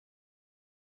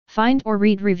Find or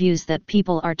read reviews that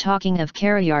people are talking of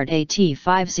Kairiyard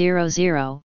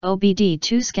AT500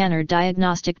 OBD2 scanner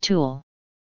diagnostic tool.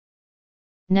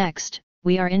 Next,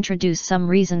 we are introduce some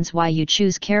reasons why you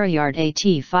choose Kairiyard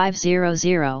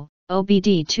AT500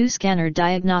 OBD2 scanner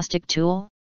diagnostic tool.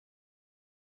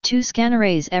 2 scanner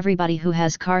As everybody who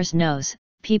has cars knows,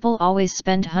 people always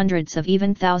spend hundreds of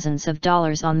even thousands of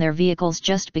dollars on their vehicles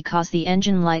just because the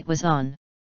engine light was on.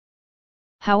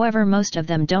 However, most of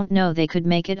them don't know they could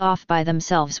make it off by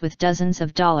themselves with dozens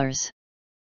of dollars.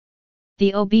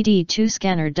 The OBD2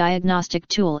 scanner diagnostic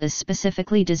tool is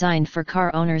specifically designed for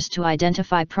car owners to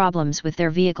identify problems with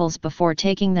their vehicles before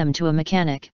taking them to a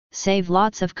mechanic, save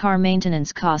lots of car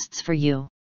maintenance costs for you.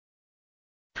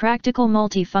 Practical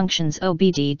multi-functions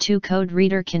OBD2 code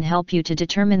reader can help you to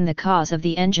determine the cause of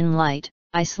the engine light,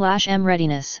 I/M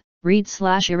readiness,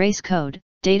 read/erase code,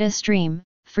 data stream,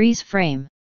 freeze frame.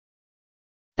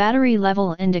 Battery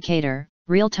level indicator,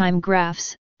 real-time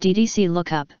graphs, DDC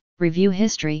lookup, review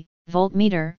history,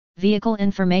 voltmeter, vehicle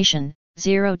information,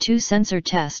 0-2 sensor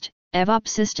test, EVOP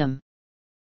system.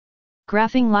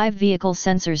 Graphing live vehicle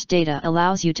sensors data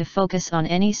allows you to focus on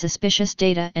any suspicious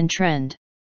data and trend.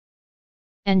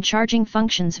 And charging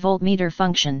functions voltmeter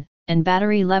function, and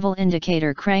battery level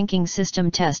indicator cranking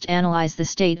system test analyze the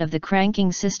state of the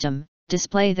cranking system,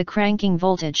 display the cranking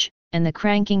voltage, and the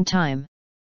cranking time.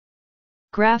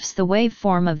 Graphs the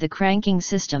waveform of the cranking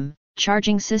system,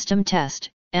 charging system test,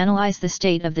 analyze the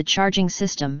state of the charging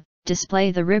system,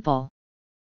 display the ripple.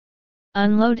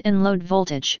 Unload and load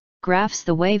voltage, graphs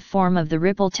the waveform of the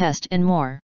ripple test and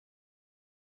more.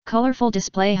 Colorful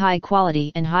display high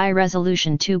quality and high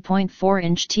resolution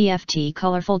 2.4-inch TFT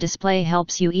colorful display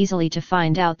helps you easily to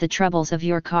find out the troubles of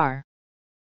your car.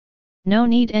 No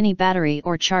need any battery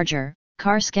or charger.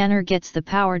 Car scanner gets the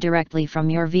power directly from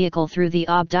your vehicle through the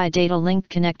OBDII data link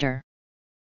connector.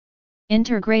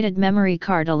 Integrated memory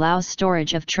card allows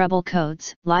storage of trouble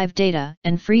codes, live data,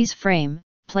 and freeze frame,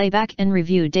 playback and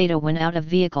review data when out of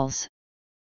vehicles.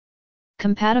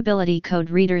 Compatibility code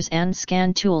readers and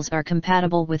scan tools are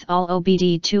compatible with all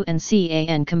OBD2 and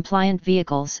CAN compliant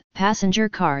vehicles, passenger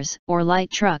cars, or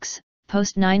light trucks,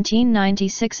 post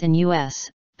 1996 in US,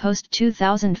 post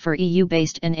 2000 for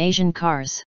EU-based and Asian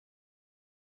cars.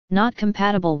 Not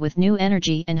compatible with new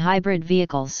energy and hybrid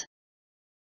vehicles.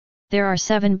 There are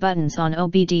 7 buttons on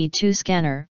OBD2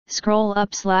 scanner, scroll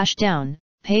up/down,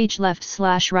 page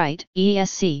left/right,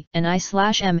 ESC and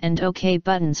I/M and OK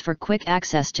buttons for quick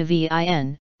access to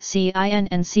VIN, CIN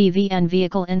and CVN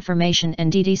vehicle information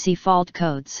and DDC fault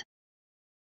codes.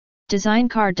 Design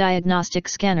car diagnostic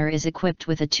scanner is equipped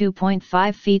with a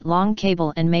 2.5 feet long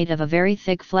cable and made of a very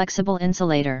thick flexible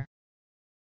insulator.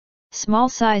 Small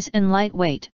size and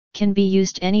lightweight, can be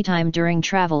used anytime during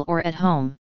travel or at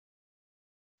home.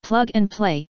 Plug and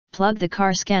play, plug the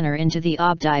car scanner into the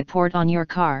OBDII port on your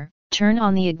car, turn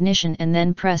on the ignition and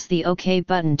then press the OK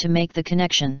button to make the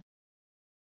connection.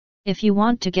 If you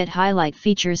want to get highlight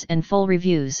features and full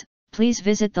reviews, please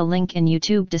visit the link in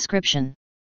YouTube description.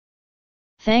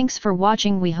 Thanks for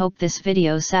watching. We hope this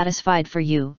video satisfied for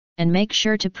you, and make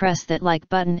sure to press that like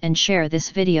button and share this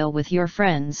video with your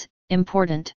friends,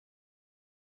 important.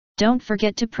 Don't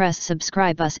forget to press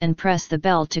subscribe us and press the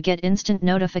bell to get instant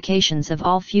notifications of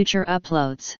all future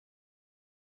uploads.